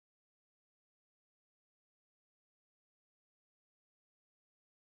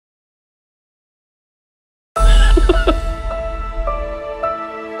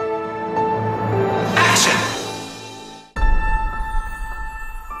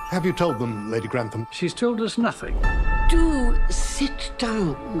Have you told them, Lady Grantham? She's told us nothing. Do sit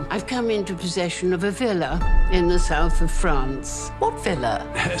down. I've come into possession of a villa in the south of France. What villa?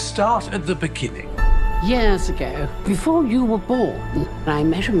 Start at the beginning. Years ago, before you were born, I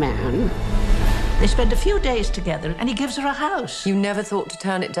met a man. They spend a few days together and he gives her a house. You never thought to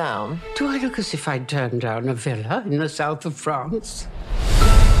turn it down? Do I look as if I'd turned down a villa in the south of France?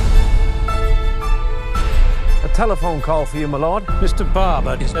 A telephone call for you, my lord. Mr.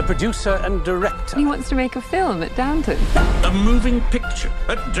 Barber is a producer and director. He wants to make a film at Downton. A moving picture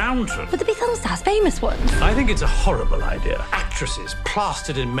at Downton. Would there be film stars, famous ones? I think it's a horrible idea. Actresses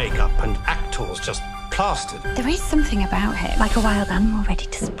plastered in makeup and actors just plastered. There is something about him, like a wild animal ready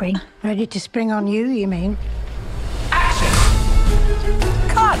to spring. Ready to spring on you, you mean?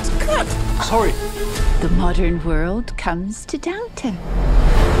 Cut! Sorry. The modern world comes to Downton.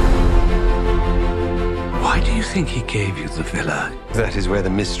 Why do you think he gave you the villa? That is where the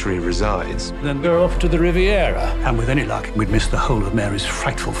mystery resides. Then go off to the Riviera. And with any luck, we'd miss the whole of Mary's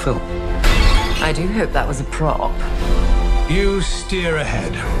frightful film. I do hope that was a prop. You steer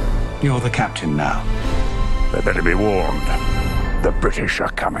ahead. You're the captain now. They better be warned. The British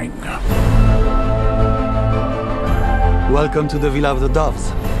are coming. Welcome to the Villa of the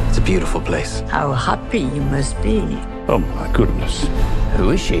Doves. It's a beautiful place. How happy you must be. Oh, my goodness.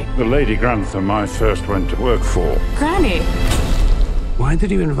 Who is she? The Lady Grantham I first went to work for. Granny! Why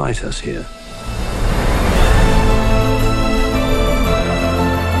did you invite us here?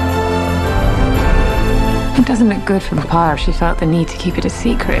 It doesn't look good for Papa if she felt the need to keep it a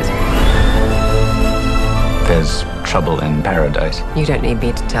secret. There's trouble in paradise. You don't need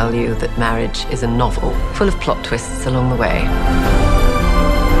me to tell you that marriage is a novel, full of plot twists along the way.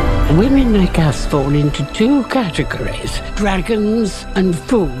 Women like us fall into two categories, dragons and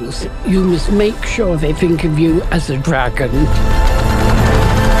fools. You must make sure they think of you as a dragon.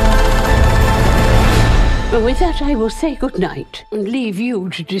 But with that, I will say goodnight and leave you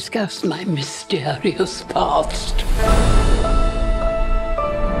to discuss my mysterious past.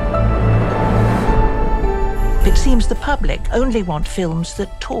 It seems the public only want films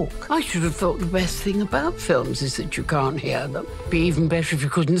that talk. I should have thought the best thing about films is that you can't hear them. Be even better if you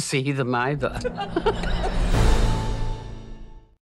couldn't see them either.